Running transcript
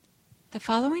The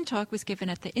following talk was given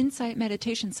at the Insight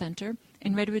Meditation Center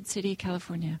in Redwood City,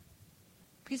 California.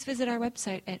 Please visit our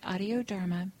website at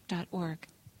audiodharma.org.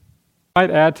 I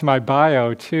might add to my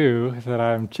bio, too, that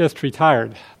I'm just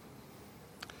retired.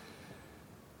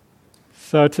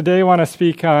 So today I want to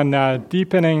speak on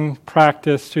deepening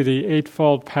practice through the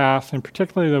Eightfold Path, and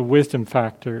particularly the wisdom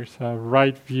factors,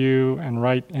 right view and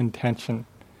right intention.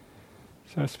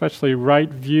 So especially right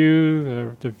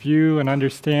view, the view and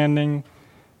understanding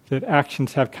that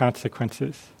actions have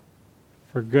consequences,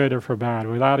 for good or for bad.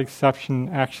 Without exception,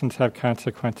 actions have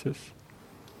consequences.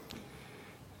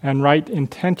 And right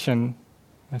intention,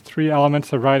 the three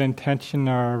elements of right intention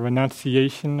are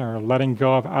renunciation, or letting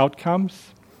go of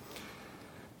outcomes,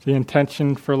 the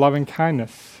intention for loving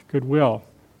kindness, goodwill,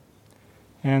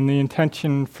 and the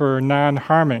intention for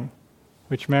non-harming,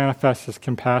 which manifests as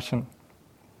compassion.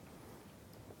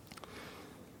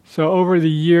 So over the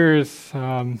years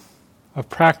of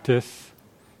practice,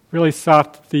 really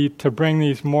sought to bring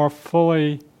these more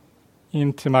fully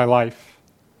into my life.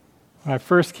 When I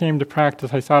first came to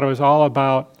practice, I thought it was all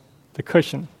about the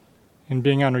cushion and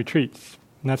being on retreats.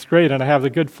 And that's great, and I have the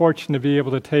good fortune to be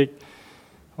able to take,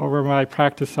 over my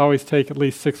practice, always take at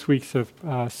least 6 weeks of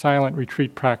silent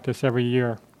retreat practice every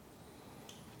year.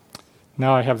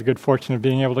 Now I have the good fortune of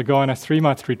being able to go on a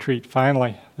 3-month retreat,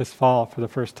 finally, this fall for the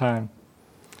first time.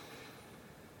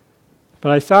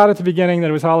 But I thought at the beginning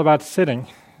that it was all about sitting.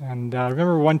 And I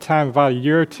remember one time, about a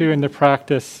year or two into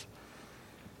practice,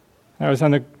 I was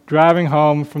on the driving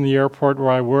home from the airport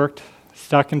where I worked,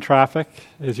 stuck in traffic,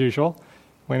 as usual,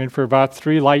 waiting for about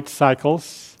 3 light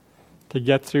cycles to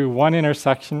get through one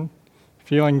intersection,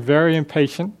 feeling very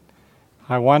impatient.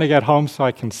 I want to get home so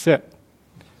I can sit.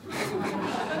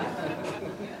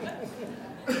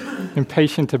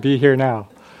 Impatient to be here now.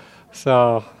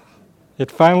 So it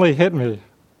finally hit me.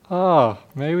 Oh,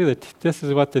 maybe this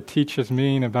is what the teachers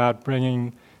mean about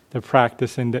bringing the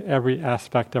practice into every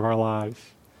aspect of our lives.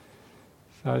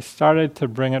 So I started to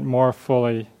bring it more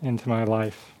fully into my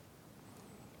life.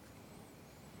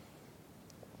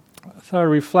 So I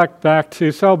reflect back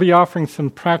to, so I'll be offering some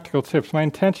practical tips. My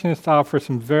intention is to offer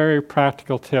some very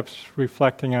practical tips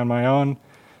reflecting on my own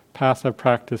path of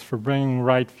practice for bringing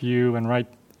right view and right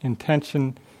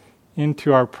intention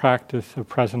into our practice of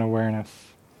present awareness,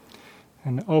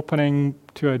 and opening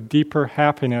to a deeper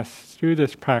happiness through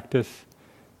this practice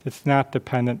that's not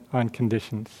dependent on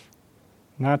conditions,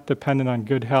 not dependent on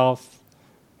good health,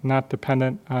 not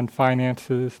dependent on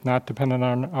finances, not dependent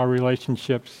on our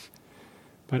relationships,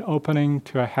 but opening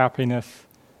to a happiness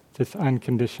that's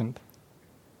unconditioned,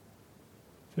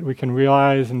 that we can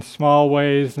realize in small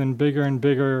ways and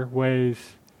bigger ways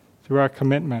through our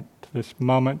commitment to this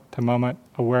moment-to-moment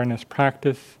awareness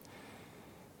practice,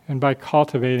 and by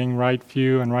cultivating right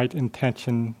view and right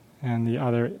intention and the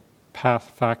other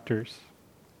path factors.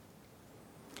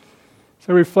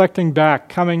 So reflecting back,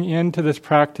 coming into this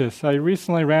practice, I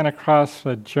recently ran across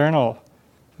a journal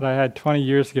that I had 20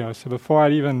 years ago, so before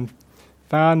I'd even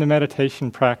found the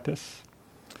meditation practice.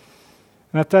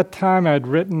 And at that time I'd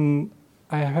written,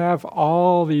 I have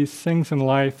all these things in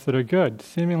life that are good,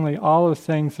 seemingly all the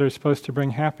things that are supposed to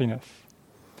bring happiness.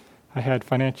 I had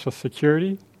financial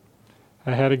security,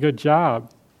 I had a good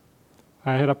job.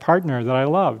 I had a partner that I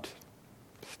loved.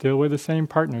 Still with the same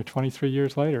partner 23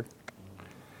 years later.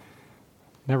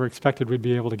 Never expected we'd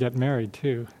be able to get married,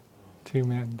 too. 2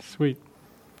 men, sweet.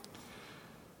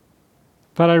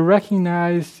 But I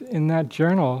recognized in that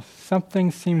journal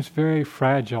something seems very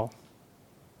fragile.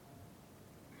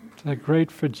 It's a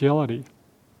great fragility.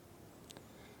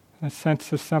 A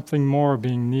sense of something more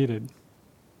being needed.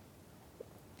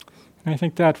 And I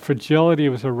think that fragility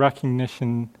was a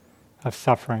recognition of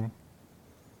suffering.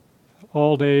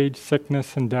 Old age,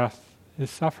 sickness, and death is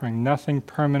suffering. Nothing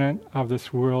permanent of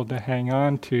this world to hang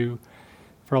on to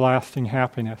for lasting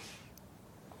happiness.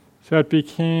 So it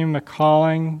became a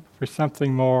calling for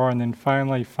something more, and then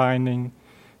finally finding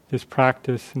this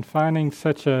practice and finding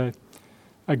such a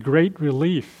great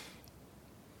relief.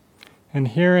 And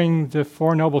hearing the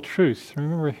Four Noble Truths. I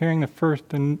remember hearing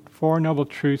the Four Noble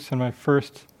Truths in my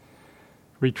first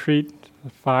retreat, a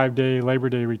 5-day Labor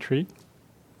Day retreat.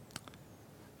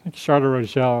 I think Charlotte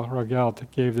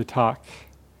Rogel gave the talk.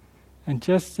 And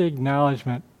just the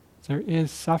acknowledgement, there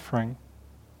is suffering.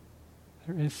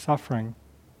 There is suffering.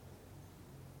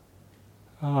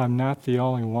 Oh, I'm not the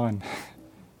only one.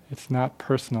 It's not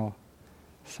personal.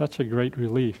 Such a great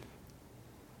relief.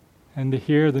 And to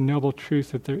hear the noble truth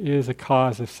that there is a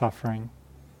cause of suffering.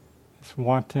 It's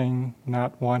wanting,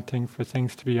 not wanting for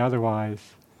things to be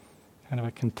otherwise. Kind of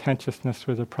a contentiousness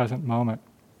with the present moment.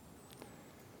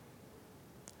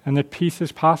 and that peace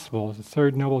is possible, the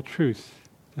third noble truth,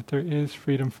 that there is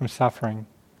freedom from suffering,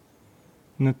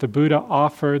 and that the Buddha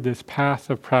offered this path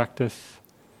of practice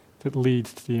that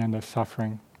leads to the end of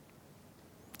suffering.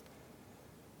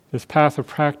 This path of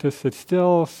practice that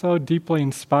still so deeply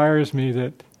inspires me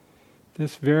that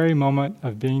this very moment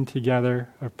of being together,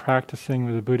 of practicing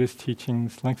with the Buddha's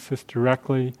teachings, links us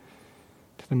directly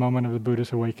to the moment of the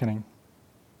Buddha's awakening.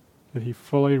 That he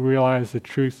fully realized the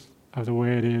truth of the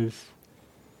way it is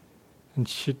and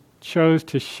chose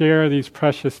to share these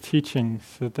precious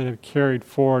teachings that they have carried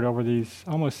forward over these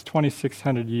almost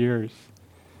 2,600 years.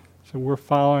 So we're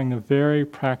following the very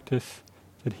practice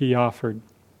that he offered.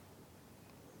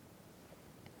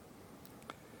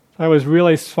 I was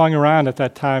really swung around at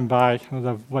that time by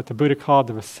what the Buddha called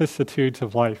the vicissitudes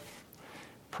of life,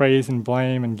 praise and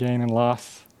blame and gain and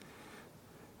loss.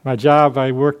 My job,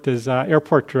 I worked as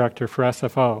airport director for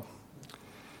SFO,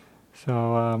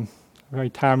 so a very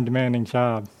time-demanding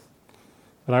job.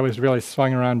 But I was really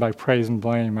swung around by praise and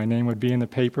blame. My name would be in the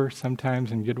paper,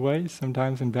 sometimes in good ways,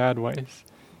 sometimes in bad ways,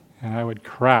 and I would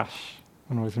crash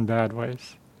when it was in bad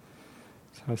ways.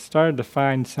 So I started to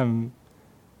find some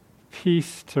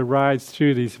peace to rise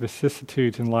through these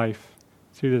vicissitudes in life,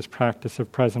 through this practice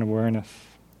of present awareness.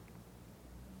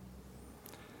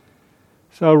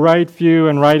 So right view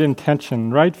and right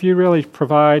intention. Right view really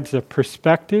provides a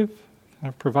perspective.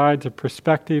 It provides a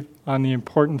perspective on the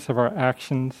importance of our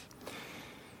actions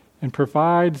and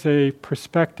provides a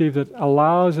perspective that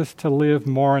allows us to live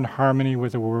more in harmony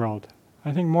with the world.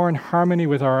 I think more in harmony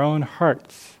with our own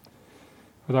hearts,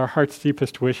 with our heart's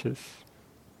deepest wishes.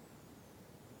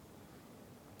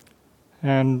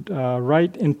 And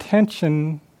right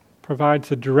intention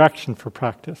provides a direction for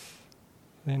practice.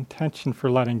 The intention for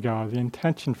letting go, the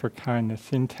intention for kindness,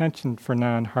 the intention for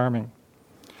non-harming.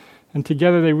 And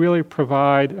together they really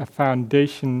provide a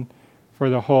foundation for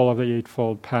the whole of the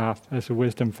Eightfold Path as the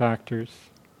wisdom factors,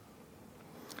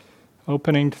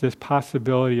 opening to this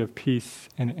possibility of peace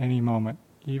in any moment,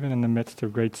 even in the midst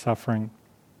of great suffering.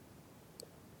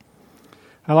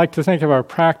 I like to think of our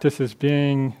practice as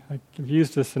being, I've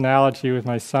used this analogy with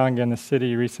my Sangha in the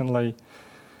city recently,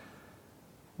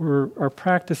 where our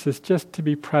practice is just to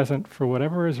be present for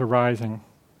whatever is arising.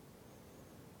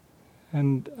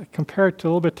 And I compare it a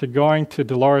little bit to going to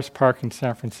Dolores Park in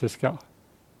San Francisco.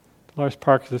 Dolores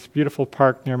Park is this beautiful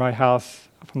park near my house.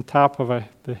 Up on top of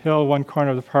the hill, one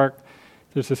corner of the park,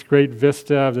 there's this great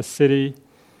vista of the city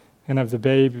and of the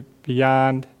bay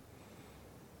beyond.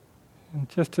 And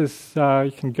just as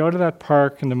you can go to that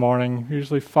park in the morning,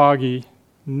 usually foggy,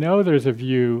 know there's a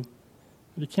view,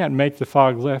 but you can't make the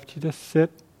fog lift. You just sit,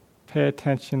 pay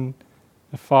attention,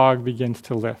 the fog begins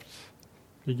to lift.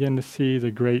 Begin to see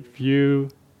the great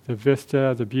view, the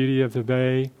vista, the beauty of the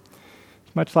bay.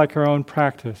 It's much like our own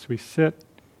practice. We sit,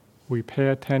 we pay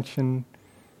attention,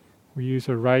 we use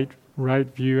a right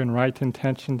view and right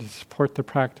intention to support the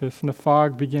practice, and the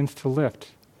fog begins to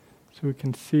lift. So we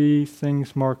can see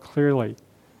things more clearly.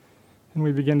 And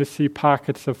we begin to see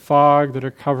pockets of fog that are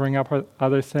covering up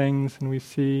other things, and we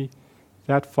see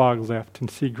that fog lift and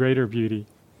see greater beauty.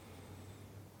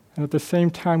 And at the same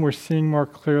time we're seeing more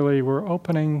clearly, we're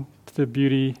opening to the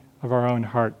beauty of our own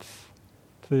hearts,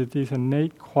 to these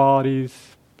innate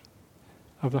qualities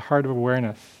of the heart of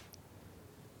awareness,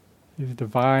 these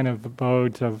divine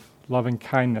abodes of loving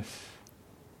kindness,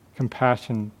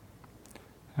 compassion,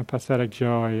 empathetic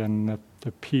joy, and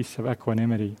the peace of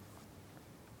equanimity.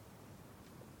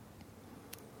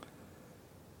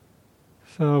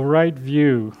 So right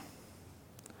view.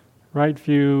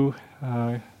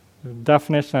 The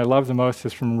definition I love the most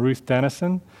is from Ruth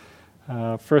Denison,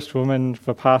 first woman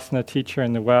Vipassana teacher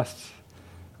in the West.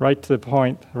 Right to the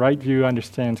point, right view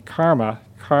understands karma.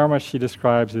 Karma, she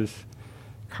describes as,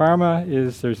 karma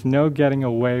is there's no getting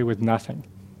away with nothing.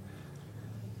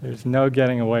 There's no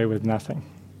getting away with nothing.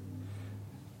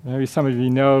 Maybe some of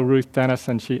you know Ruth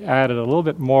Denison. She added a little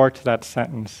bit more to that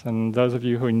sentence, and those of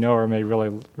you who know her may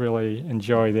really, really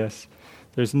enjoy this.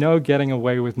 There's no getting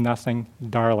away with nothing,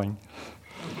 darling.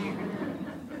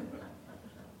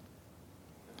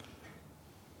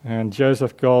 And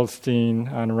Joseph Goldstein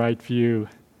on right view,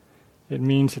 it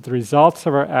means that the results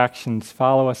of our actions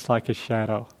follow us like a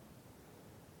shadow.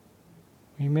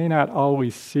 We may not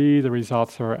always see the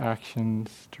results of our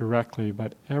actions directly,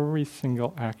 but every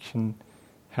single action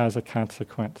has a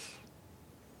consequence.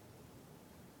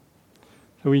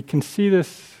 So we can see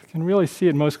this, can really see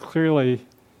it most clearly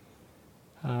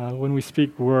when we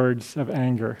speak words of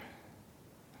anger.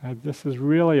 This is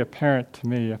really apparent to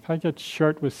me. If I get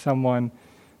short with someone,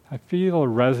 I feel a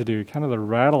residue, kind of the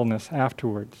rattleness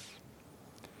afterwards.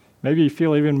 Maybe you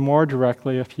feel even more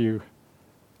directly if you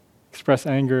express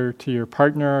anger to your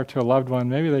partner or to a loved one,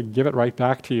 maybe they give it right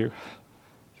back to you.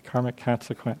 Karmic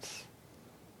consequence.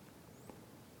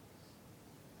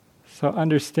 So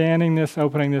understanding this,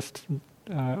 opening this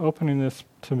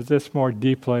to this more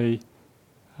deeply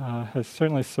has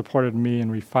certainly supported me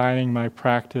in refining my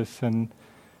practice,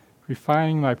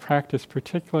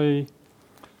 particularly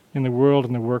in the world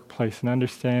and the workplace, and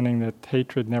understanding that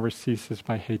hatred never ceases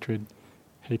by hatred.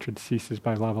 Hatred ceases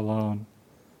by love alone.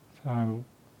 So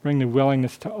bring the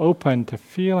willingness to open to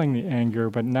feeling the anger,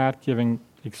 but not giving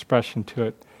expression to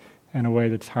it in a way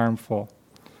that's harmful.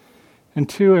 And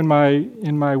two, in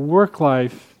my work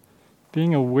life,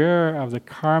 being aware of the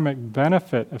karmic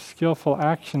benefit of skillful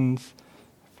actions,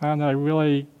 I found that I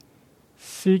really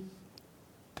seek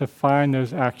to find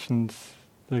those actions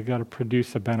that are going to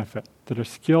produce a benefit, that are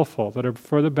skillful, that are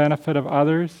for the benefit of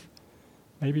others,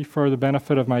 maybe for the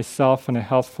benefit of myself in a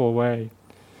healthful way.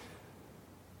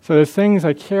 So the things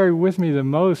I carry with me the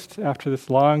most after this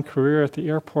long career at the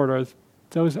airport are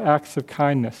those acts of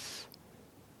kindness,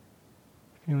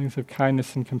 feelings of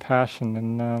kindness and compassion.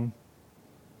 And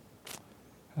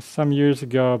some years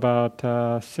ago,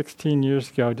 about 16 years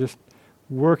ago, just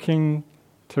working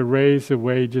to raise the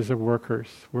wages of workers.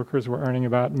 Workers were earning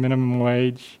about minimum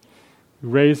wage. We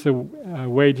raised the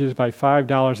wages by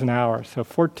 $5 an hour. So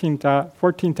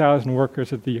 14,000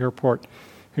 workers at the airport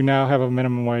who now have a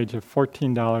minimum wage of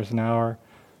 $14 an hour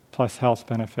plus health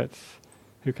benefits,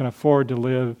 who can afford to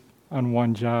live on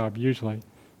one job usually. It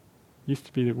used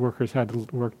to be that workers had to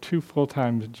work 2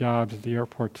 full-time jobs at the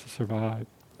airport to survive.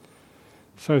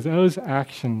 So those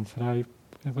actions that I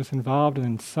was involved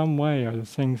in some way are the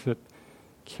things that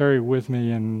carry with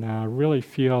me and really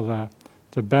feel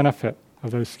the benefit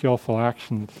of those skillful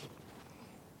actions.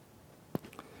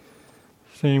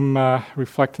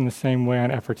 Reflect in the same way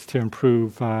on efforts to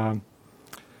improve, to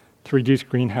reduce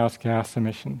greenhouse gas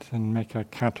emissions and make a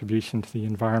contribution to the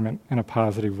environment in a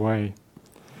positive way.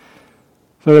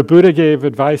 So the Buddha gave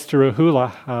advice to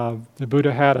Rahula. The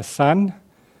Buddha had a son,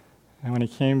 and when he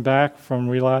came back from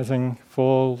realizing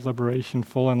full liberation,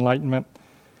 full enlightenment,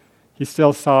 he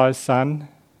still saw his son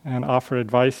and offered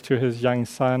advice to his young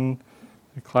son,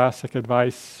 the classic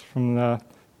advice from the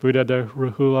Buddha to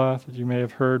Rahula that you may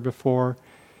have heard before,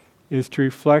 is to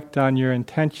reflect on your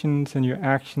intentions and your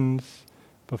actions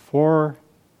before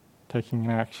taking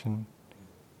an action.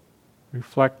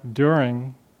 Reflect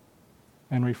during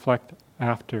and reflect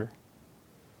after.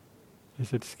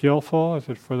 Is it skillful? Is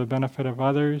it for the benefit of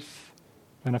others?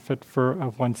 Benefit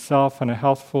of oneself in a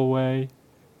healthful way?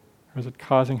 Or is it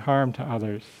causing harm to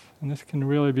others? And this can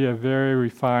really be a very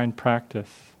refined practice.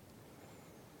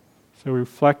 So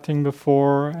reflecting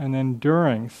before and then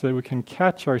during, so that we can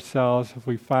catch ourselves if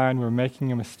we find we're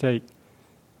making a mistake.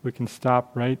 We can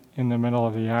stop right in the middle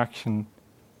of the action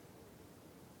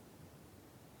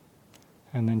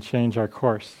and then change our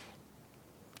course.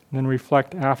 And then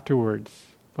reflect afterwards,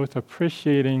 both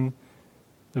appreciating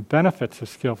the benefits of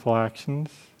skillful actions,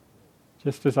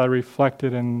 just as I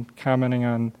reflected in commenting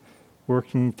on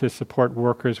working to support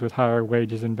workers with higher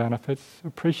wages and benefits,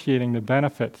 appreciating the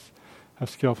benefits of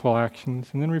skillful actions,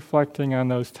 and then reflecting on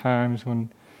those times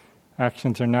when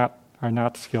actions are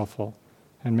not skillful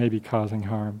and may be causing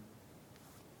harm.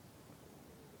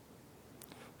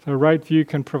 So right view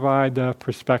can provide the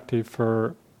perspective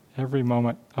for every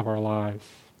moment of our lives,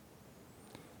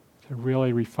 to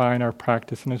really refine our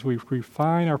practice. And as we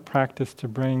refine our practice to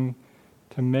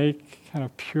make kind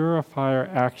of purify our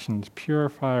actions,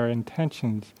 purify our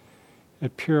intentions,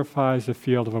 it purifies the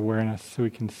field of awareness so we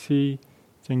can see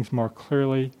things more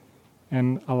clearly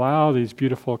and allow these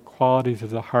beautiful qualities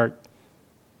of the heart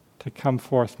to come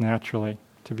forth naturally,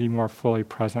 to be more fully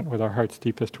present with our heart's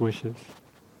deepest wishes.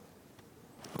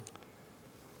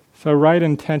 So right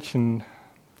intention,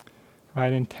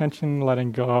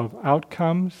 letting go of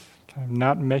outcomes, kind of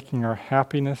not making our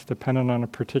happiness dependent on a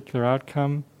particular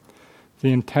outcome,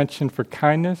 the intention for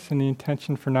kindness and the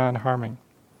intention for non-harming.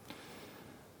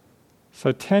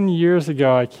 So 10 years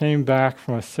ago, I came back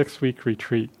from a 6-week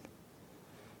retreat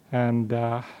and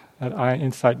at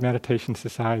Insight Meditation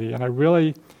Society, and I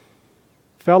really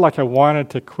felt like I wanted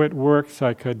to quit work so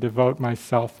I could devote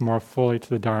myself more fully to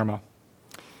the Dharma.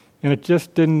 And it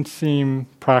just didn't seem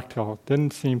practical,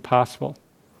 didn't seem possible.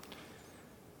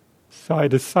 So I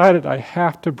decided I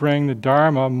have to bring the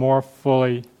Dharma more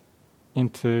fully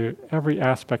into every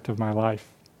aspect of my life,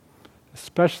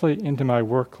 especially into my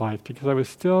work life, because I was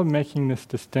still making this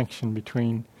distinction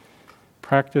between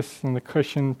practice in the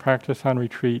cushion, practice on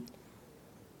retreat,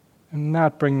 and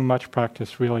not bringing much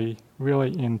practice really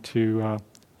into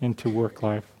work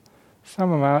life.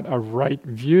 Some amount of right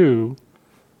view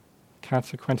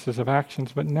consequences of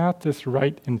actions, but not this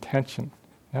right intention,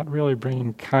 not really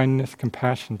bringing kindness,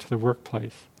 compassion to the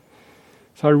workplace.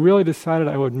 So I really decided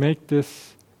I would make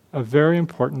this a very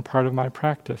important part of my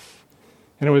practice.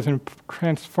 And it was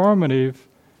transformative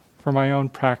for my own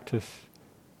practice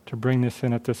to bring this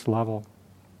in at this level.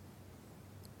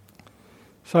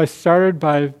 So I started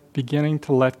by beginning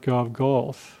to let go of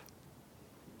goals.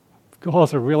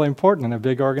 Goals are really important in a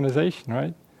big organization,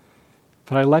 right?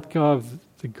 But I let go of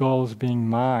the goals being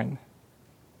mine.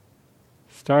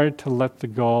 Started to let the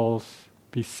goals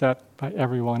be set by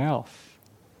everyone else.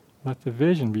 Let the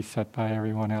vision be set by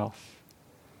everyone else.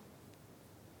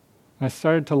 And I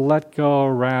started to let go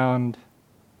around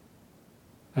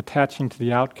attaching to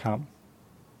the outcome.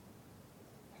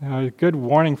 A good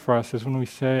warning for us is when we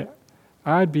say,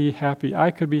 I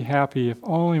could be happy if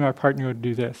only my partner would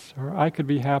do this, or I could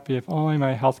be happy if only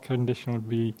my health condition would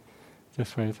be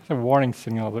this way. It's a warning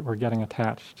signal that we're getting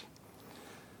attached.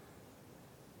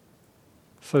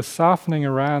 So softening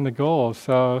around the goals.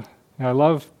 So I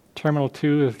love Terminal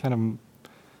 2,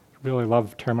 really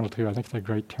love Terminal 2. I think it's a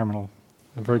great terminal.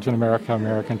 The Virgin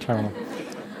American terminal.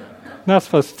 Not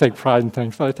supposed to take pride in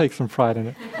things, but I take some pride in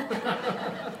it.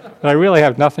 But I really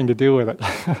have nothing to do with it.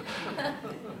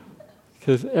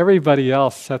 Because everybody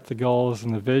else set the goals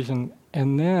and the vision,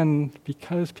 and then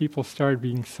because people started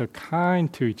being so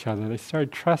kind to each other, they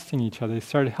started trusting each other, they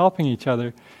started helping each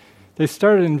other, they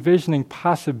started envisioning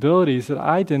possibilities that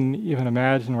I didn't even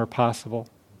imagine were possible.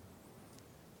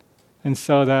 And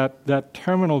so that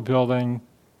terminal building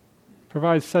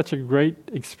provides such a great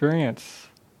experience,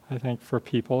 I think, for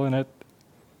people, and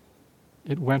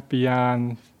it went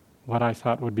beyond what I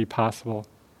thought would be possible.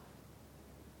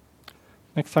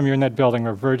 Next time you're in that building,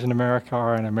 or Virgin America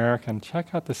or an American,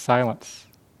 check out the silence.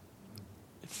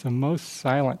 It's the most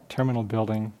silent terminal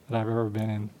building that I've ever been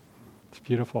in. It's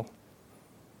beautiful.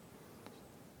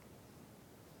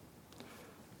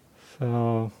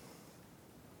 So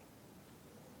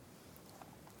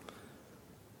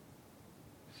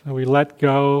we let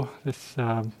go, this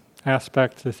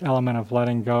aspect, this element of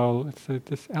letting go. It's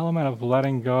this element of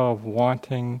letting go of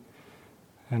wanting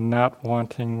and not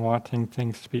wanting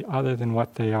things to be other than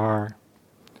what they are.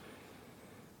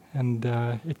 And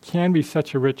it can be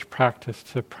such a rich practice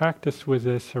to practice with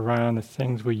this around the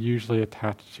things we usually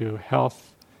attach to: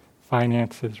 health,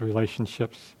 finances,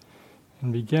 relationships,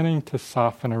 and beginning to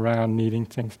soften around needing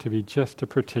things to be just a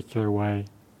particular way.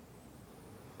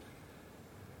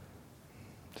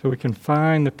 So we can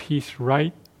find the peace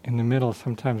right in the middle,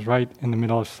 sometimes right in the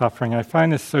middle of suffering. I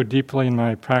find this so deeply in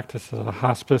my practice as a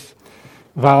hospice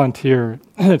volunteer.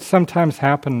 It sometimes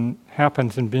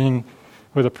happens in being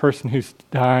with a person who's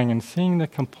dying and seeing the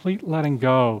complete letting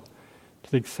go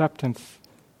to the acceptance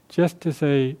to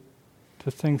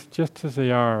things just as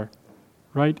they are,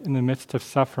 right in the midst of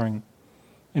suffering.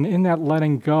 And in that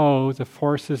letting go, the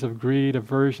forces of greed,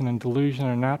 aversion, and delusion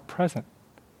are not present.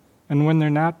 And when they're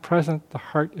not present, the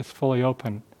heart is fully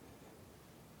open.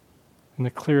 And the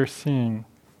clear seeing,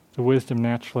 the wisdom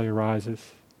naturally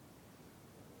arises.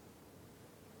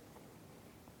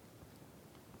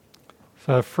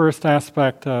 So the first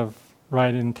aspect of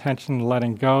right intention,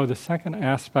 letting go. The second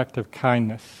aspect of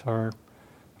kindness, or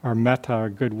metta, or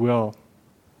goodwill.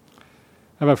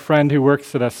 I have a friend who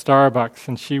works at a Starbucks,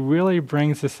 and she really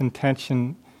brings this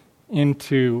intention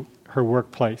into her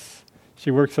workplace. She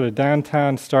works at a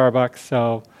downtown Starbucks,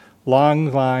 so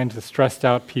long lines of stressed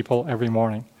out people every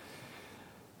morning.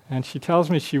 And she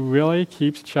tells me she really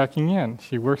keeps checking in.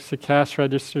 She works the cash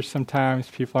register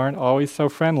sometimes. People aren't always so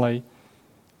friendly.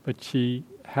 But she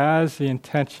has the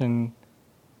intention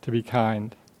to be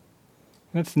kind.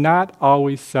 And it's not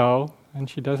always so, and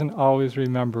she doesn't always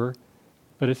remember,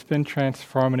 but it's been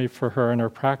transformative for her in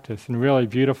her practice, and really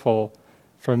beautiful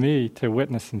for me to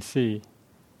witness and see.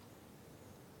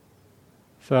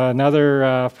 So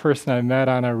another person I met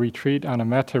on a retreat, on a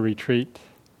metta retreat,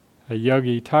 a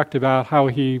yogi, talked about how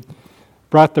he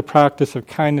brought the practice of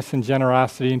kindness and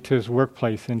generosity into his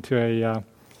workplace, into a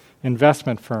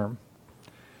investment firm.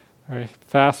 Very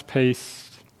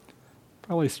fast-paced,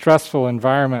 probably stressful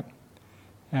environment.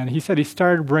 And he said he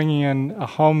started bringing in a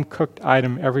home-cooked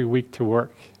item every week to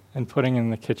work and putting it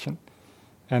in the kitchen.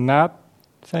 And not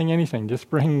saying anything, just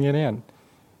bringing it in.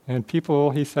 And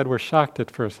people, he said, were shocked at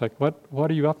first, like,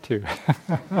 what are you up to?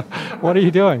 What are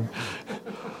you doing?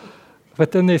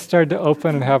 But then they started to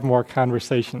open and have more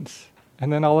conversations.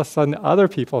 And then all of a sudden, other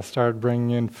people started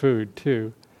bringing in food,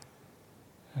 too.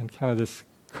 And kind of this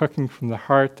cooking from the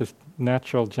heart, this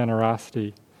natural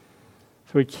generosity.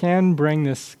 So we can bring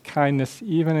this kindness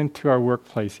even into our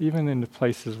workplace, even into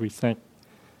places we think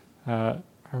are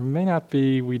or may not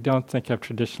be, we don't think of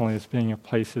traditionally as being of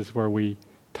places where we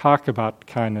talk about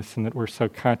kindness and that we're so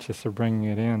conscious of bringing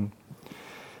it in.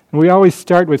 And we always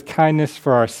start with kindness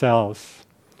for ourselves.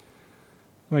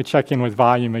 Let me check in with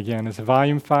volume again. Is the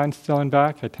volume fine still in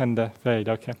back? I tend to fade.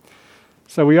 Okay.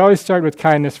 So we always start with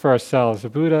kindness for ourselves. The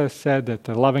Buddha said that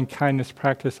the loving kindness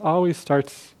practice always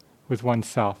starts with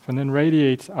oneself and then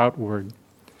radiates outward.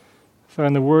 So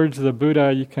in the words of the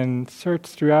Buddha, you can search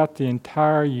throughout the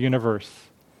entire universe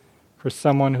for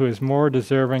someone who is more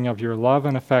deserving of your love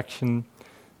and affection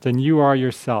than you are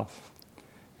yourself.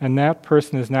 And that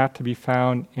person is not to be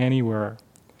found anywhere.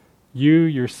 You,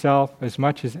 yourself, as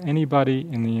much as anybody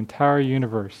in the entire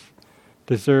universe,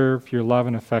 deserve your love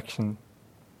and affection.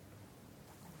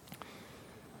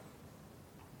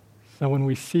 So when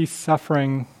we see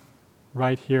suffering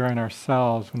right here in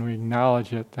ourselves, when we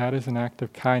acknowledge it, that is an act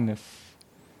of kindness,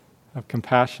 of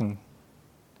compassion.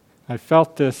 I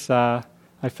felt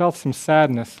some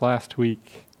sadness last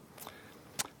week,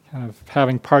 kind of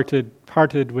having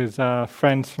parted with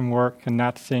friends from work and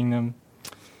not seeing them.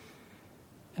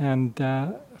 And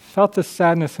felt this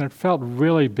sadness, and it felt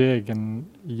really big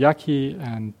and yucky,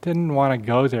 and didn't want to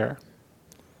go there.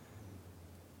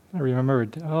 I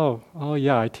remembered, oh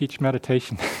yeah, I teach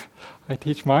meditation. I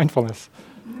teach mindfulness.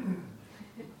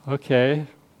 Okay,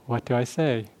 what do I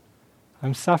say?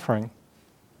 I'm suffering.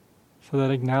 So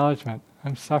that acknowledgement,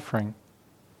 I'm suffering.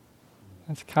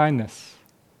 That's kindness.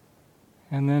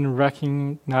 And then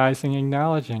recognizing,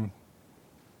 acknowledging,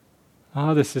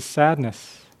 oh, this is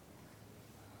sadness.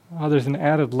 Oh, there's an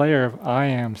added layer of I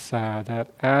am sad,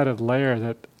 that added layer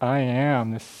that I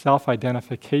am, this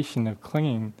self-identification of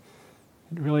clinging.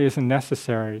 It really isn't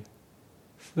necessary.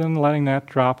 So then letting that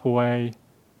drop away,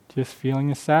 just feeling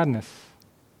the sadness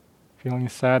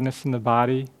in the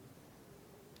body,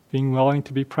 being willing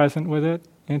to be present with it,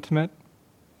 intimate,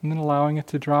 and then allowing it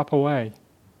to drop away.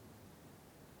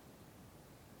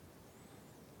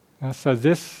 So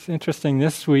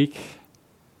this week,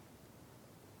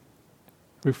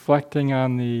 reflecting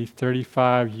on the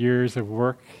 35 years of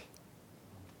work,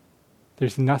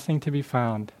 there's nothing to be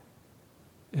found.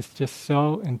 It's just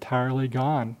so entirely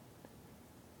gone.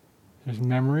 There's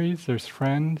memories, there's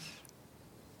friends,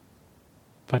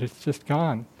 but it's just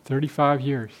gone. 35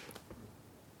 years.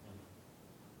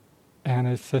 And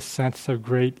it's a sense of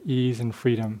great ease and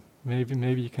freedom.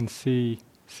 Maybe you can see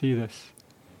this.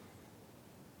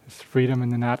 This freedom in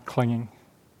the not clinging.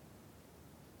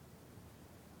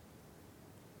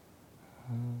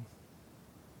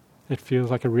 It feels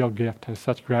like a real gift. I have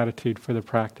such gratitude for the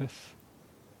practice.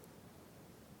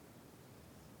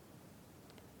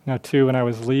 Now, too, when I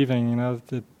was leaving,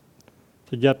 to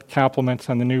get compliments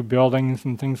on the new buildings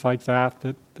and things like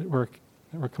that were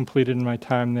completed in my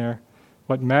time there,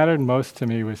 what mattered most to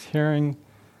me was hearing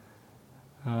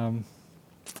an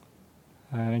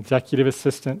executive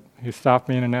assistant who stopped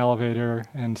me in an elevator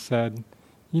and said,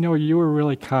 you were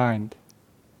really kind.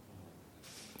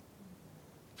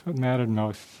 That's what mattered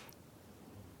most.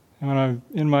 And when I'm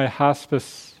in my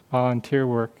hospice volunteer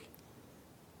work,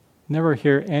 never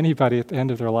hear anybody at the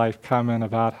end of their life comment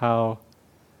about how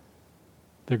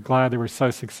they're glad they were so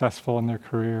successful in their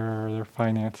career or their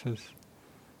finances.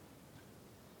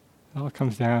 It all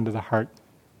comes down to the heart,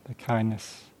 the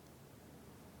kindness.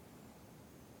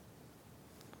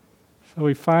 So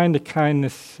we find the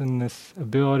kindness and this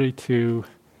ability to,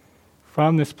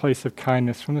 from this place of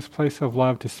kindness, from this place of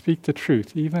love, to speak the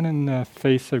truth, even in the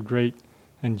face of great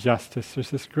injustice. There's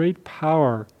this great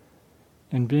power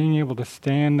in being able to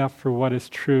stand up for what is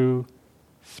true,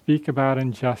 speak about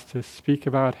injustice, speak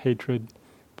about hatred,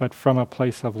 but from a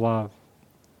place of love.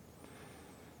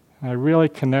 And I really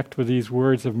connect with these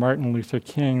words of Martin Luther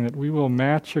King, that we will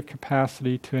match your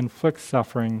capacity to inflict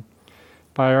suffering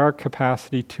by our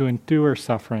capacity to endure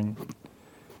suffering.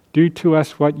 Do to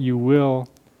us what you will,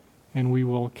 and we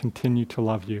will continue to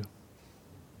love you.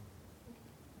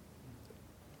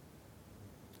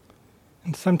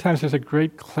 And sometimes there's a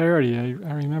great clarity.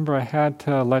 I remember I had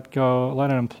to let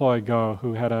an employee go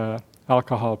who had an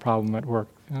alcohol problem at work.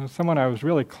 Someone I was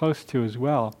really close to as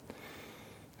well.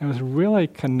 I was really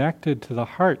connected to the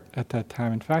heart at that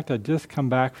time. In fact, I'd just come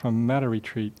back from a metta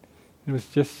retreat. It was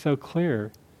just so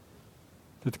clear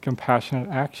that the compassionate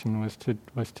action was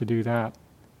to do that.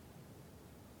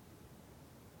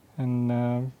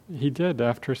 And he did.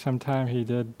 After some time, he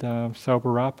did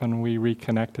sober up, and we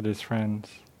reconnected as friends.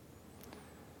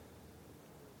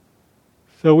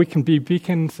 So we can be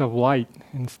beacons of light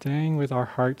in staying with our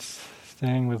hearts,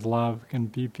 staying with love, can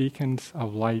be beacons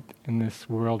of light in this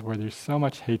world where there's so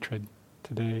much hatred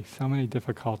today, so many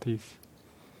difficulties.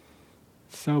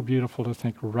 It's so beautiful to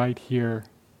think right here,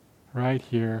 right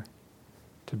here,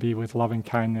 to be with loving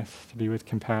kindness, to be with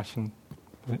compassion,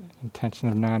 the intention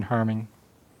of non-harming.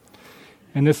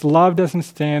 And this love doesn't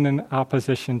stand in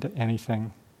opposition to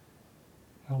anything.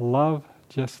 Love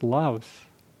just loves.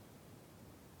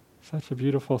 Such a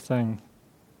beautiful thing.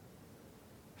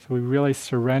 So we really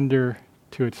surrender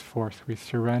to its force. We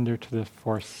surrender to the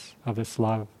force of this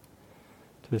love,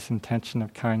 to this intention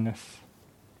of kindness.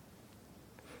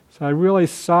 So I really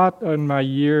sought in my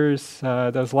years,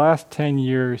 those last 10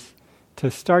 years, to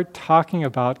start talking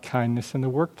about kindness in the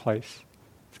workplace.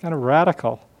 It's kind of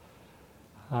radical.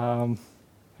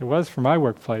 It was for my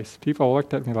workplace. People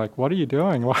looked at me like, what are you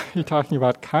doing? Why are you talking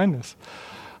about kindness?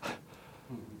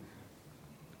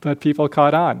 But people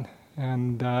caught on.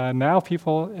 And now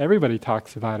everybody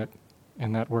talks about it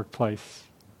in that workplace.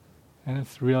 And it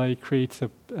really creates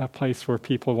a place where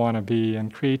people want to be,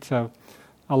 and creates a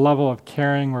level of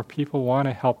caring where people want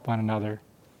to help one another,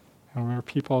 and where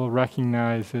people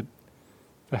recognize that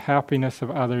the happiness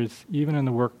of others, even in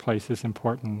the workplace, is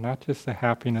important. Not just the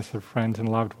happiness of friends and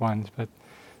loved ones, but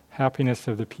happiness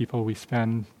of the people we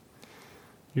spend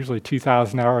usually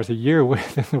 2,000 hours a year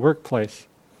with in the workplace.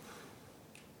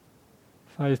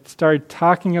 So I started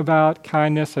talking about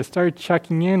kindness. I started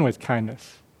checking in with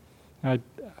kindness. I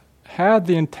had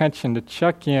the intention to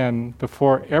check in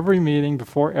before every meeting,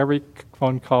 before every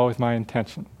phone call with my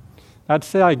intention. I'd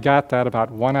say I got that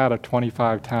about 1 out of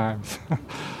 25 times.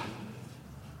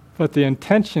 But the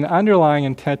underlying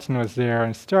intention was there,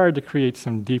 and started to create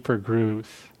some deeper grooves,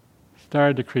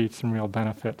 started to create some real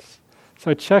benefits.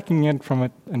 So checking in from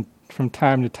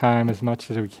time to time as much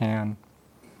as we can.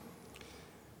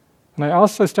 And I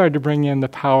also started to bring in the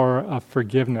power of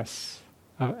forgiveness,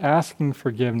 of asking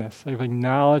forgiveness, of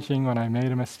acknowledging when I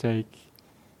made a mistake,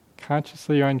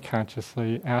 consciously or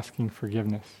unconsciously, asking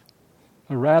forgiveness.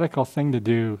 A radical thing to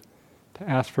do, to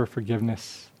ask for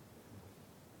forgiveness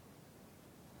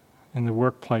in the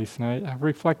workplace. And I've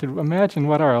reflected, imagine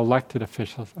what our elected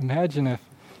officials, imagine if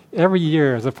every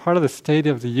year, as a part of the State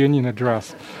of the Union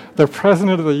address, the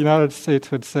President of the United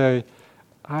States would say,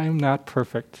 I'm not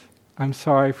perfect. I'm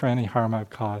sorry for any harm I've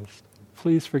caused.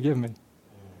 Please forgive me.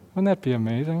 Wouldn't that be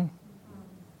amazing?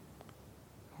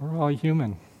 We're all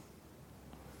human.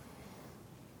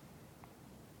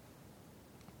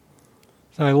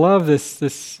 So I love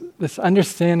this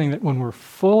understanding that when we're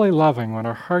fully loving, when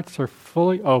our hearts are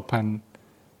fully open,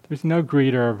 there's no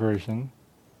greed or aversion.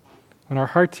 When our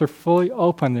hearts are fully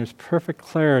open, there's perfect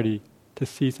clarity to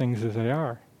see things as they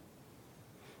are.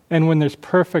 And when there's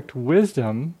perfect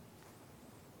wisdom,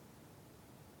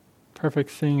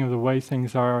 perfect seeing of the way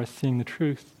things are, seeing the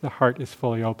truth, the heart is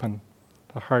fully open.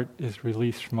 The heart is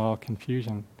released from all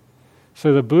confusion.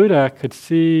 So the Buddha could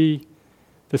see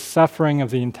the suffering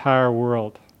of the entire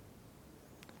world,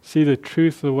 see the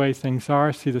truth of the way things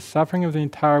are, see the suffering of the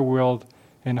entire world,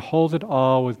 and hold it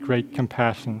all with great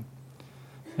compassion.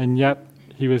 And yet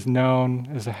he was known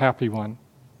as a happy one.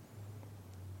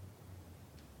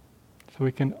 So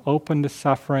we can open to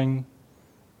suffering,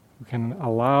 we can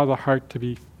allow the heart to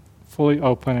be fully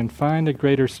open and find a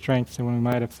greater strength than we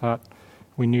might have thought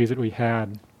we knew that we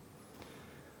had.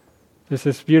 There's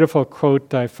this beautiful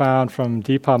quote I found from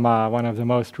Dipa Ma, one of the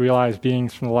most realized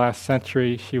beings from the last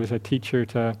century. She was a teacher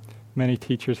to many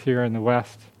teachers here in the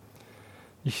West.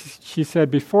 She said,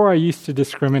 "Before I used to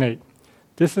discriminate.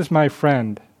 This is my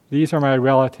friend. These are my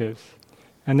relatives."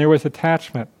 And there was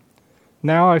attachment.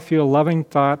 Now I feel loving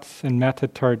thoughts and metta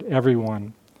toward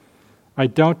everyone. I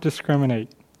don't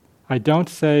discriminate. I don't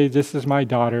say, this is my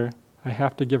daughter. I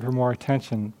have to give her more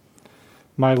attention.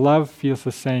 My love feels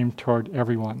the same toward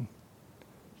everyone.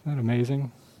 Isn't that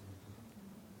amazing?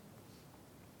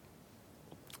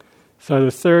 So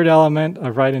the third element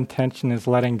of right intention is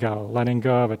letting go. Letting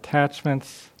go of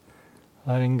attachments,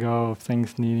 letting go of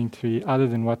things needing to be other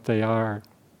than what they are.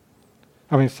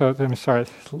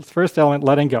 First element,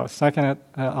 letting go. Second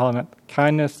element,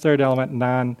 kindness. Third element,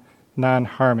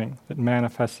 non-harming, that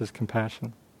manifests as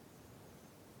compassion.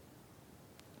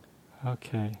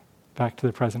 Okay, back to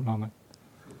the present moment.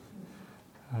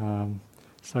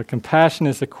 So compassion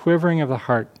is the quivering of the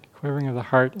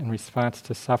heart in response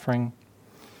to suffering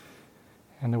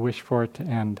and the wish for it to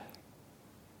end.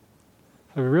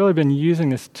 So we've really been using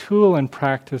this tool in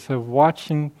practice of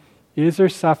watching, is there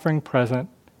suffering present?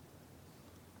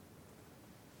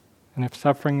 And if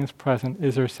suffering is present,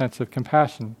 is there a sense of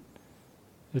compassion?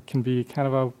 It can be kind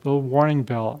of a little warning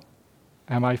bell.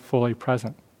 Am I fully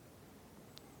present?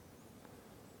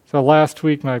 So last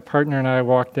week, my partner and I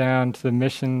walked down to the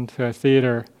Mission to a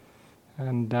theater,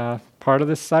 and part of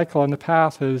this cycle in the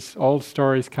path is old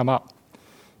stories come up.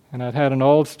 And I'd had an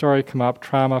old story come up,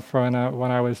 trauma from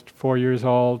when I was 4 years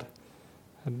old,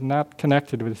 I'd not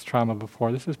connected with this trauma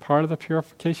before. This is part of the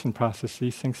purification process.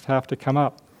 These things have to come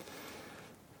up.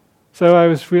 So I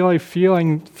was really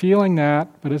feeling that,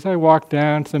 but as I walked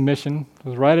down to the mission, it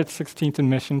was right at 16th and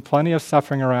Mission, plenty of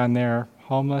suffering around there,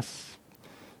 homeless,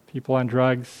 people on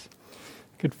drugs.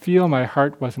 I could feel my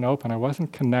heart wasn't open. I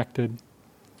wasn't connected.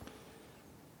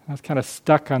 I was kind of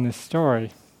stuck on this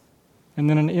story. And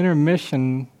then an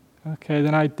intermission,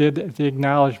 then I did the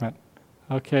acknowledgement.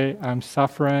 Okay, I'm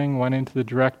suffering, went into the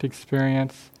direct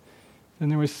experience. Then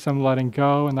there was some letting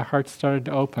go, and the heart started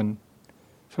to open.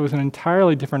 So it was an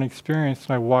entirely different experience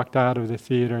when I walked out of the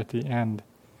theater at the end.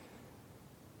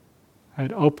 I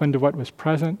had opened to what was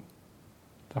present,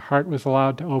 the heart was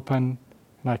allowed to open,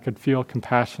 and I could feel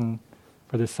compassion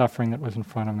for the suffering that was in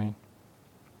front of me.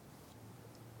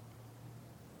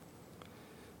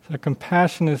 So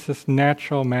compassion is this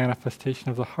natural manifestation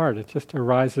of the heart. It just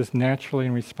arises naturally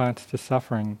in response to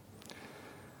suffering.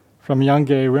 From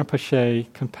Yongey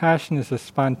Rinpoche, compassion is a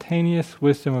spontaneous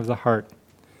wisdom of the heart.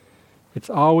 It's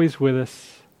always with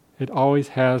us, it always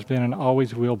has been and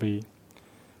always will be.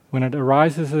 When it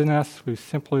arises in us, we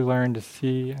simply learn to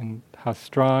see and how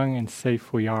strong and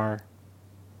safe we are.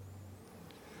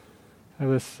 I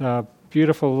have this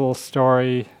beautiful little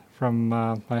story from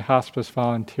my hospice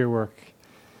volunteer work,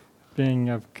 being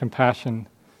of compassion,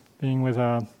 being with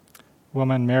a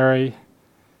woman, Mary.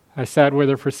 I sat with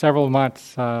her for several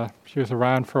months. She was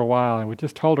around for a while, and we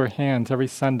just hold her hands every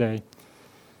Sunday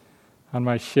on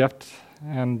my shift,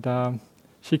 and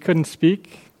she couldn't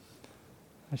speak.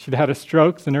 She'd had a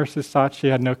stroke. The nurses thought she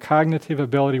had no cognitive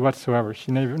ability whatsoever.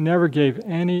 She never gave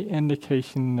any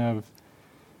indication of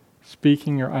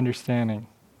speaking or understanding.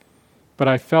 But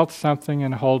I felt something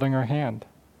in holding her hand,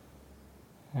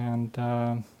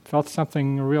 and felt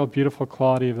something, a real beautiful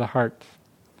quality of the heart.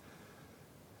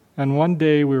 And one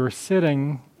day we were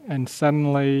sitting, and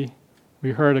suddenly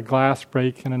we heard a glass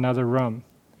break in another room,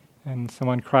 and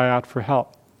someone cry out for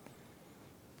help.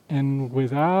 And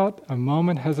without a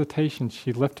moment hesitation,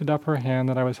 she lifted up her hand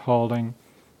that I was holding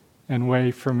and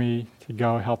waved for me to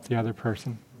go help the other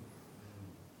person.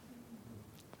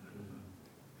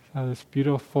 So this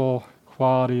beautiful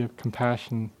quality of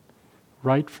compassion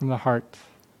right from the heart.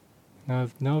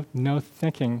 No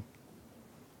thinking,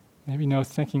 maybe no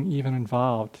thinking even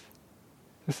involved.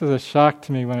 This was a shock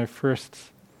to me when I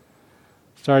first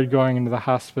started going into the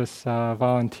hospice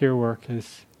volunteer work,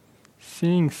 is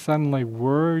seeing suddenly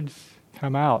words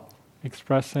come out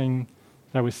expressing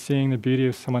that I was seeing the beauty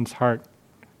of someone's heart,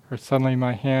 or suddenly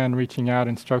my hand reaching out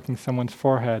and stroking someone's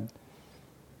forehead,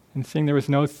 and seeing there was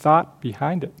no thought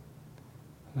behind it.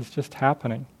 It was just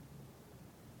happening.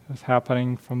 It was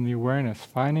happening from the awareness,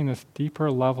 finding this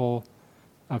deeper level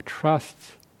of trust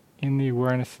in the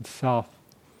awareness itself,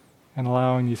 and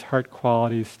allowing these heart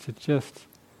qualities to just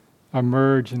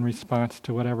emerge in response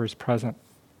to whatever is present.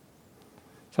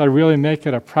 So I really make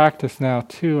it a practice now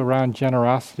too around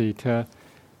generosity, to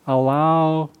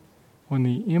allow, when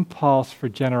the impulse for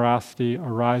generosity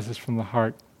arises from the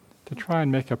heart, to try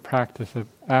and make a practice of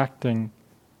acting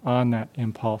on that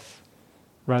impulse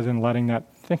rather than letting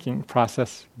that thinking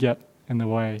process get in the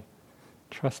way,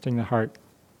 trusting the heart.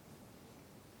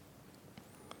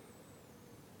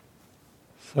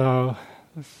 So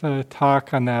let's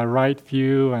talk on the right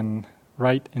view and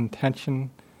right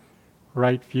intention,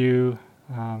 right view,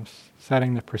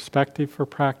 setting the perspective for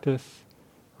practice,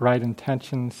 right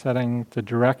intention, setting the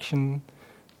direction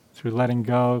through letting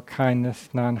go, kindness,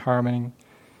 non-harming,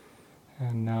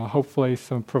 and hopefully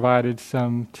provided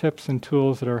some tips and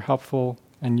tools that are helpful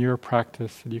in your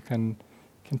practice, that you can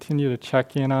continue to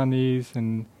check in on these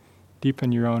and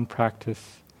deepen your own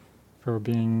practice for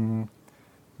being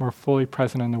more fully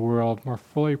present in the world, more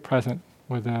fully present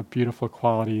with the beautiful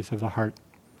qualities of the heart.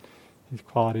 These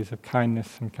qualities of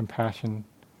kindness and compassion,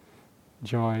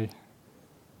 joy,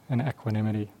 and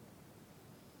equanimity.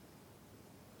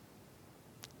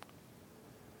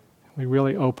 We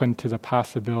really open to the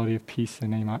possibility of peace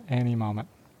in any moment.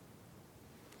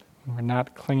 When we're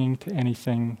not clinging to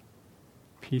anything,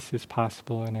 peace is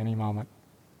possible in any moment.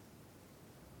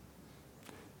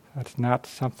 It's not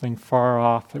something far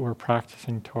off that we're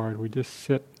practicing toward. We just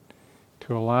sit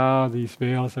to allow these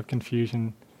veils of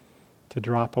confusion to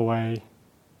drop away,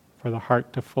 for the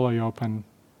heart to fully open,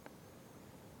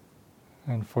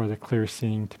 and for the clear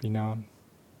seeing to be known.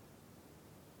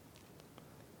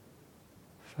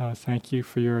 So thank you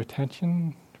for your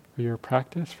attention, for your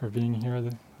practice, for being here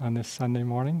on this Sunday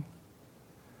morning.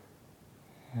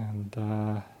 And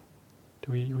do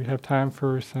we have time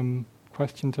for some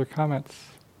questions or comments?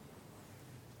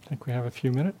 I think we have a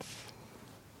few minutes.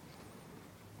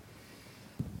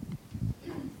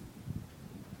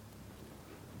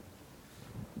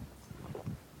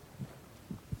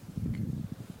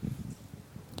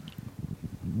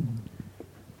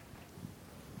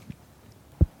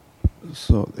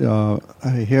 So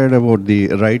I heard about the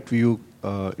right view.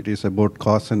 It is about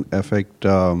cause and effect.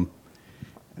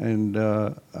 And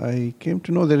I came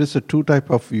to know there is a two type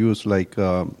of views, like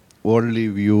worldly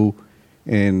view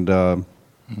and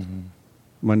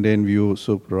mundane view,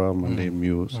 supra-mundane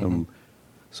view.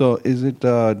 So is it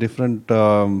different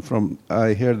from,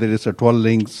 I hear there is a 12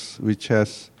 links which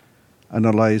has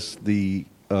analyzed the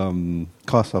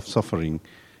cause of suffering.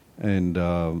 And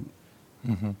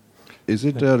is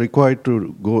it required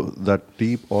to go that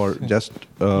deep, or just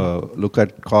look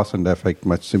at cause and effect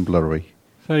much simpler way?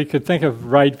 So you could think of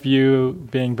right view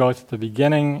being both the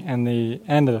beginning and the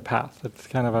end of the path. It's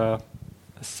kind of a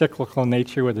cyclical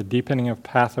nature with a deepening of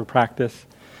path of practice.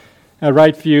 A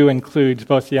right view includes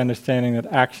both the understanding that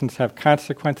actions have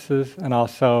consequences and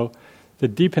also the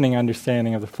deepening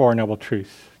understanding of the Four Noble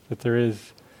Truths, that there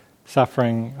is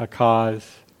suffering, a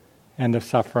cause, end of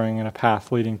suffering, and a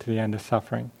path leading to the end of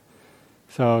suffering.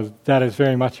 So that is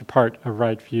very much a part of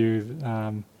right view,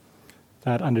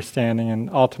 that understanding, and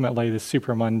ultimately the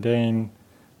supramundane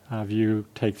view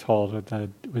takes hold with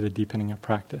a deepening of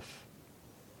practice.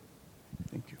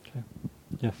 Thank you. Okay.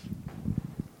 Yes.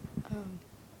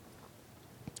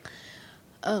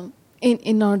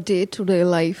 In our day-to-day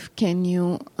life, can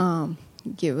you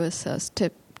give us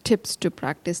tips to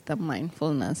practice the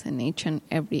mindfulness in each and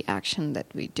every action that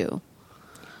we do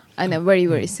in a very,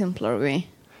 very simpler way?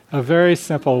 A very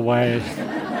simple way.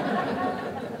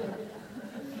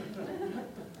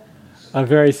 A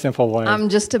very simple way. I'm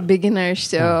just a beginner,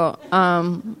 so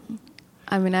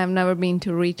I've never been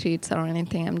to retreats or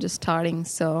anything. I'm just starting,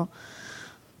 so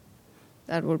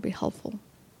that would be helpful.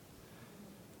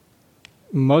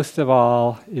 Most of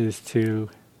all is to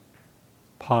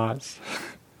pause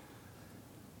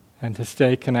and to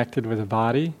stay connected with the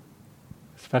body,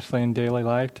 especially in daily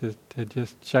life, to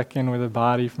just check in with the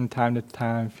body from time to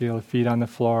time, feel the feet on the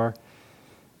floor,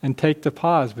 and take the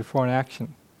pause before an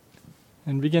action.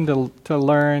 And begin to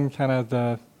learn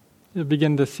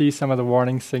begin to see some of the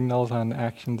warning signals on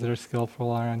actions that are skillful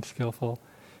or unskillful,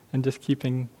 and just keep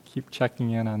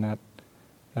checking in on that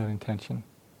intention.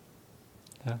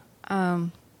 Yeah.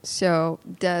 So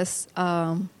does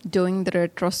doing the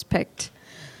retrospect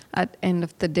at the end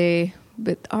of the day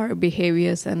with our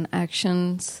behaviors and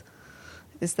actions,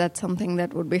 is that something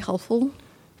that would be helpful?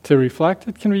 To reflect,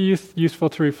 it can be useful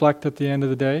to reflect at the end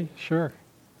of the day. Sure.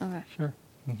 Okay. Sure.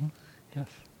 Mm-hmm. Yes.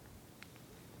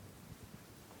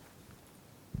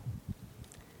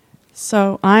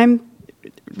 So I'm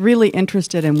really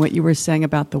interested in what you were saying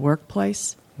about the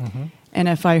workplace. Mm-hmm. And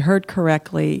if I heard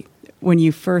correctly, when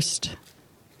you first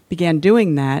began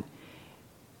doing that,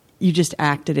 you just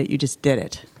acted it, you just did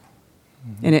it.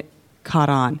 Mm-hmm. And it caught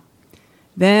on.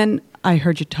 Then I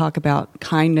heard you talk about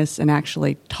kindness and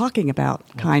actually talking about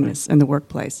kindness in the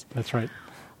workplace. That's right.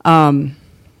 I'm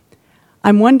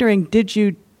wondering, did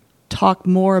you talk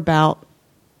more about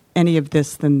any of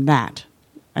this than that?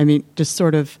 I mean, just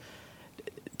sort of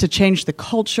to change the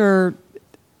culture.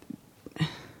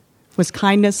 Was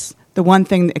kindness the one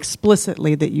thing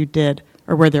explicitly that you did,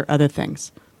 or were there other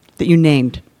things that you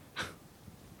named?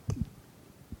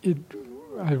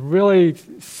 I really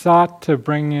sought to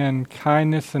bring in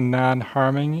kindness and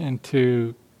non-harming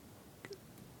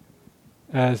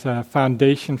as a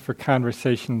foundation for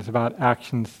conversations about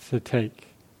actions to take,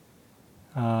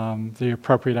 the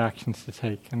appropriate actions to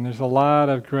take. And there's a lot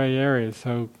of gray areas,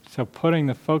 so putting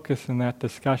the focus in that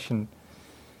discussion.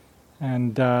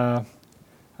 And I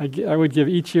would give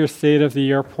each year State of the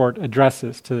Airport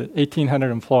addresses to 1,800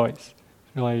 employees.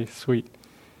 Really sweet.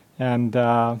 And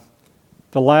the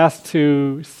last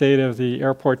two State of the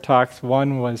Airport talks,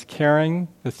 one was caring,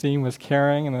 the theme was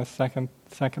caring, and the second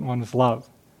one was love.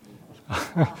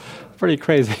 Pretty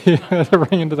crazy to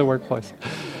bring into the workplace.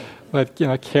 But,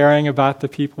 caring about the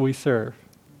people we serve,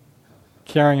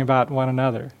 caring about one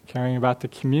another, caring about the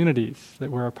communities that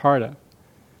we're a part of.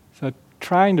 So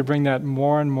trying to bring that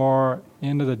more and more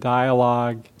into the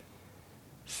dialogue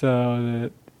so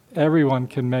that everyone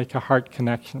can make a heart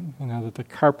connection, that the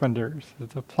carpenters,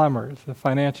 that the plumbers, the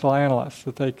financial analysts,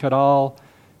 that they could all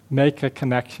make a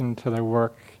connection to their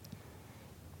work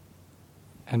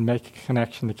and make a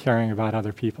connection to caring about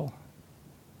other people.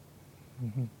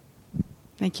 Mm-hmm.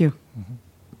 Thank you. Mm-hmm.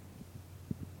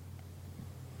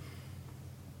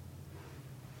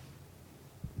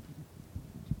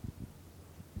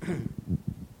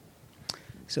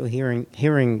 So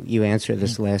hearing you answer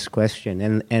this last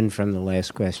question, and from the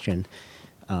last question,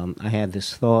 I had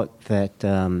this thought that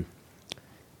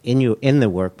in the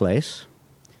workplace,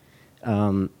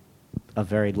 a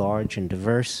very large and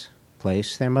diverse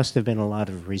place, there must have been a lot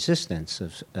of resistance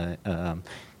of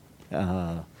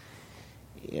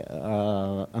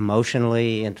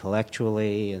emotionally,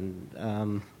 intellectually,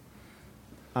 and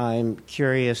I'm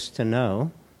curious to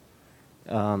know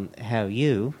how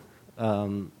you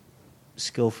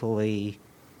skillfully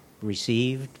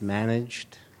received,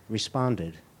 managed,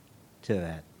 responded to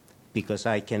that, because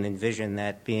I can envision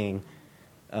that being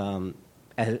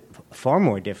far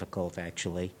more difficult,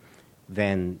 actually,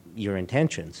 than your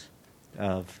intentions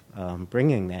of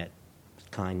bringing that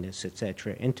kindness,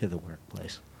 etc., into the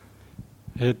workplace.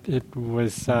 It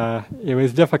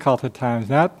was difficult at times.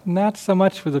 Not so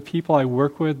much with the people I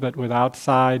work with, but with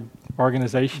outside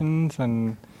organizations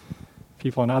and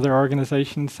people in other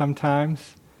organizations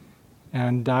sometimes.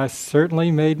 And I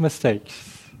certainly made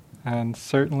mistakes, and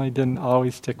certainly didn't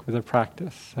always stick with the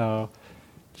practice. So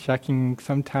checking,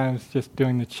 sometimes just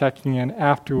doing the checking in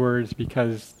afterwards,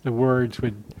 because the words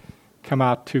would come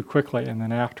out too quickly, and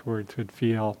then afterwards would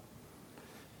feel,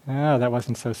 that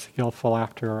wasn't so skillful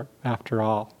after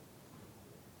all.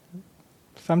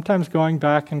 Sometimes going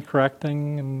back and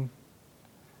correcting and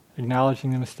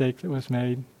acknowledging the mistake that was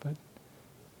made, but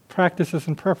practice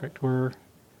isn't perfect. We're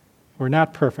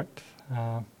not perfect.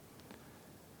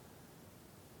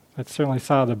 But certainly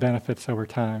saw the benefits over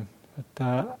time.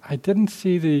 But I didn't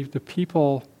see the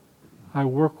people I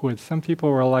work with. Some people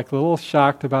were like a little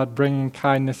shocked about bringing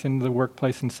kindness into the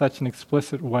workplace in such an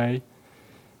explicit way.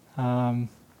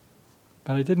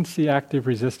 But I didn't see active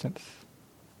resistance.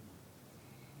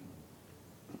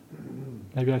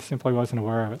 Maybe I simply wasn't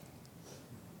aware of it.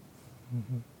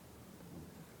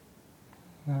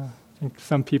 I think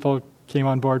some people came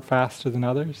on board faster than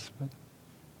others. But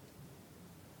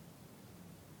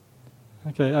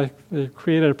I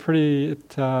created a pretty,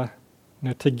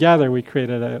 together we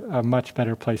created a much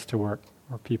better place to work,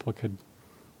 where people could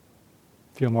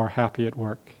feel more happy at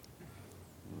work.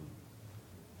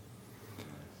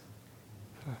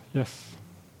 Yes.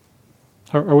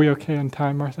 Are we okay on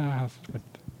time, Martha? Okay.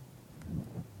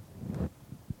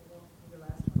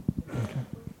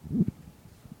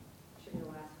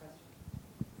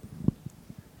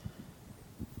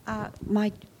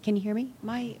 Can you hear me?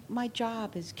 My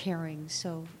job is caring,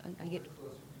 so I get.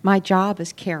 My job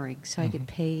is caring, so I get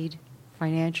paid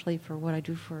financially for what I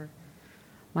do for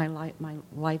my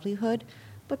livelihood.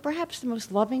 But perhaps the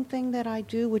most loving thing that I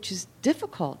do, which is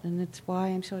difficult, and it's why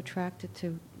I'm so attracted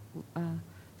to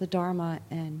the Dharma,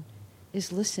 and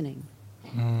is listening,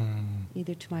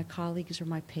 either to my colleagues or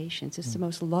my patients. It's the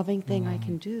most loving thing I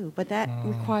can do. But that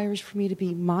requires for me to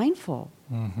be mindful.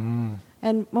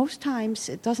 And most times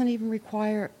it doesn't even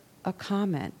require a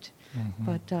comment.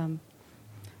 But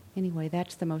anyway,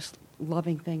 that's the most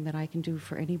loving thing that I can do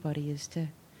for anybody, is to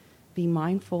be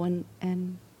mindful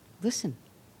and listen.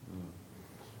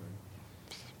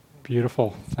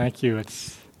 Beautiful. Thank you.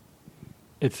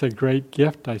 It's a great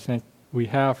gift, I think, we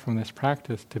have from this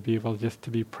practice, to be able just to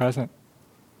be present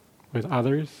with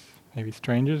others, maybe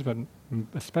strangers, but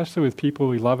especially with people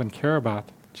we love and care about.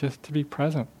 Just to be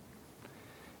present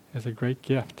is a great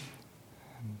gift.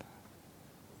 And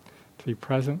to be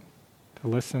present, to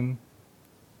listen,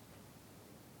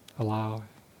 allow.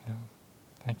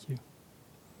 Thank you.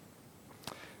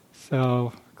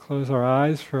 So, close our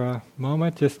eyes for a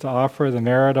moment just to offer the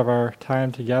merit of our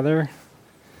time together,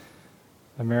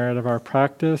 the merit of our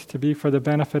practice to be for the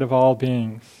benefit of all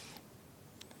beings,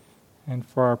 and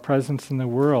for our presence in the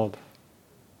world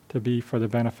to be for the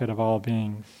benefit of all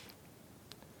beings.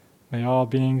 May all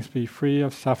beings be free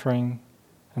of suffering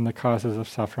and the causes of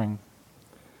suffering.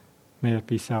 May it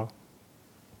be so.